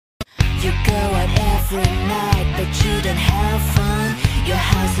You go out every night, but you don't have fun. Your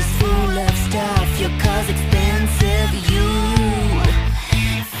house is full of stuff, your car's expensive. You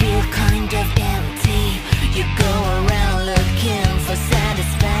feel kind of empty. You go around looking for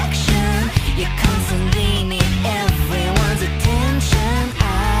satisfaction. You can't